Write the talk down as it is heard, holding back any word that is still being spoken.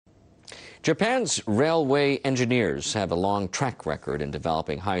Japan's railway engineers have a long track record in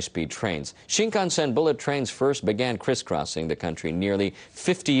developing high-speed trains. Shinkansen bullet trains first began crisscrossing the country nearly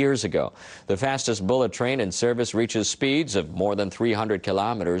 50 years ago. The fastest bullet train in service reaches speeds of more than 300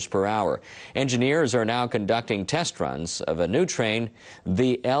 kilometers per hour. Engineers are now conducting test runs of a new train.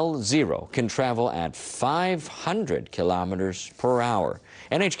 The L0 can travel at 500 kilometers per hour.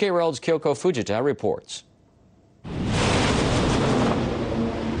 NHK World's Kyoko Fujita reports.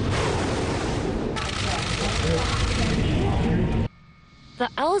 The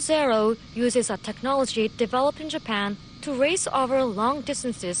L0 uses a technology developed in Japan to race over long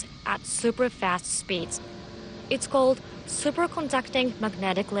distances at super fast speeds. It's called superconducting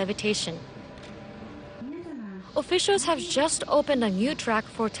magnetic levitation. Officials have just opened a new track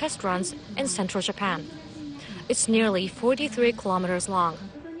for test runs in central Japan. It's nearly 43 kilometers long.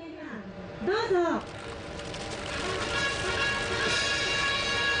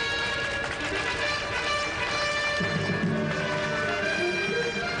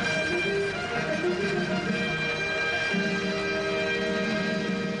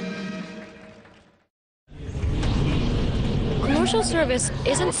 Commercial service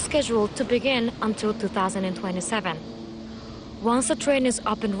isn't scheduled to begin until 2027. Once the train is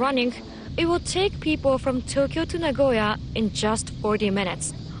up and running, it will take people from Tokyo to Nagoya in just 40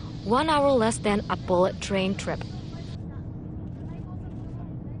 minutes, 1 hour less than a bullet train trip.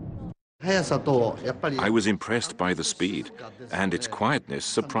 I was impressed by the speed, and its quietness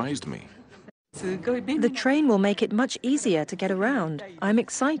surprised me. The train will make it much easier to get around. I'm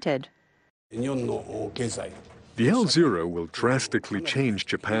excited. The L0 will drastically change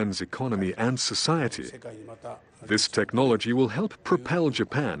Japan's economy and society. This technology will help propel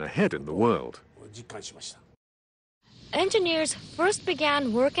Japan ahead in the world. Engineers first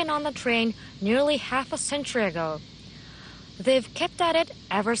began working on the train nearly half a century ago. They've kept at it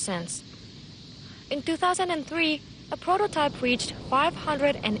ever since. In 2003, a prototype reached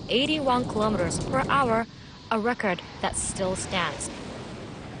 581 kilometers per hour, a record that still stands.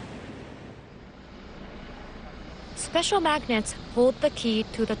 Special magnets hold the key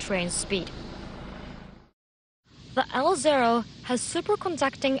to the train's speed. The L0 has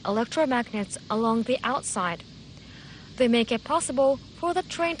superconducting electromagnets along the outside. They make it possible for the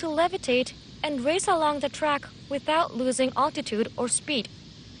train to levitate and race along the track without losing altitude or speed.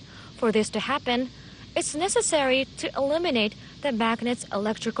 For this to happen, it's necessary to eliminate the magnet's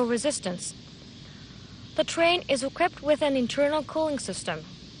electrical resistance. The train is equipped with an internal cooling system.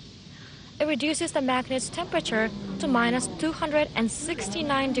 It reduces the magnet's temperature to minus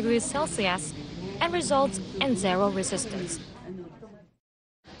 269 degrees Celsius and results in zero resistance.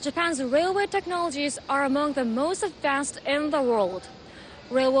 Japan's railway technologies are among the most advanced in the world.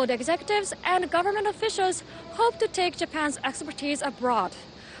 Railroad executives and government officials hope to take Japan's expertise abroad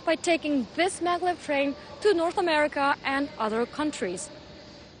by taking this maglev train to North America and other countries.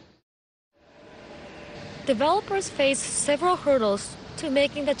 Developers face several hurdles to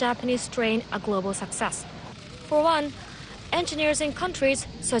making the Japanese train a global success. For one, engineers in countries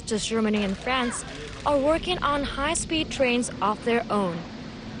such as Germany and France are working on high-speed trains of their own.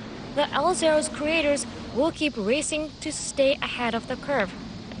 The L0's creators will keep racing to stay ahead of the curve.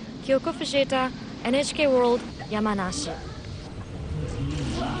 Kyoko Fujita, NHK World, Yamanashi.